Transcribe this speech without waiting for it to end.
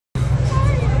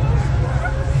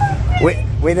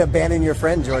Way to abandon your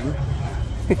friend, Jordan.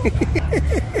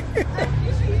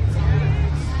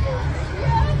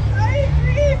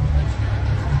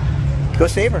 Go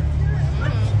save her.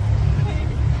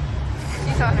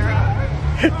 She's on her own.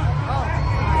 Oh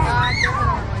my God,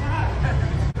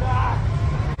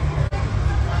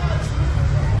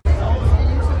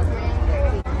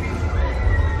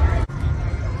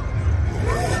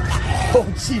 Oh,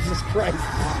 Jesus Christ.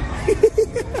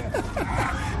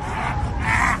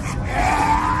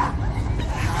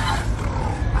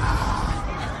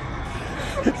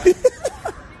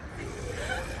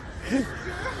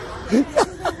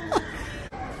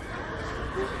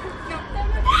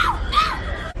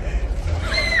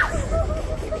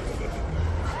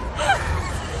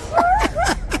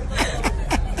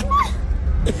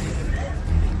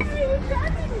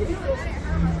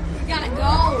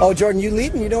 Oh, Jordan, you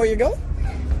leading? You know where you're going?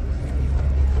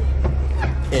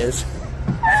 Is.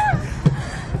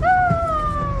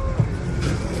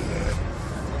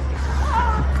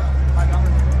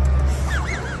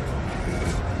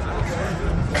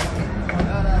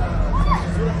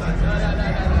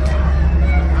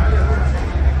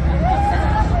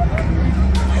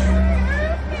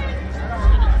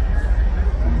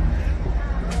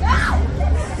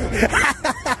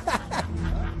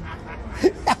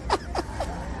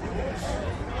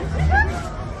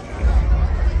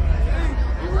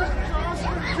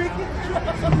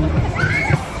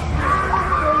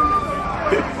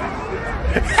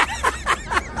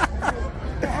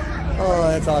 Oh,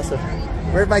 that's awesome.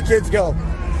 Where'd my kids go?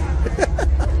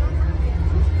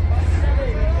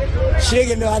 She ain't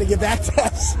gonna know how to get back to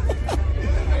us.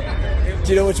 Do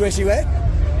you know which way she went?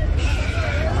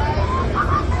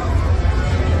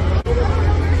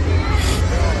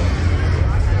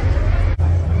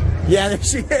 Yeah, there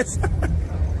she is.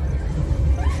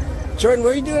 Jordan,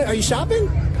 what are you doing? Are you shopping?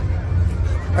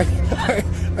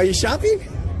 Are you shopping?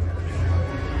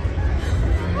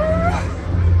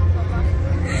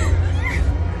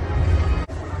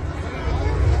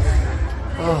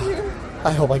 Oh,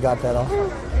 I hope I got that off.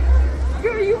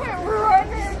 Girl, you went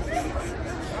running.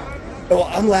 Oh,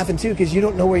 I'm laughing too because you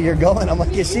don't know where you're going. I'm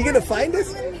like, is she gonna find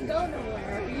us?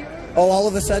 Oh, all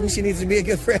of a sudden she needs to be a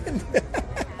good friend.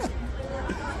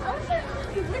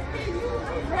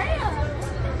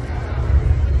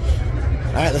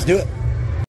 All right, let's do it.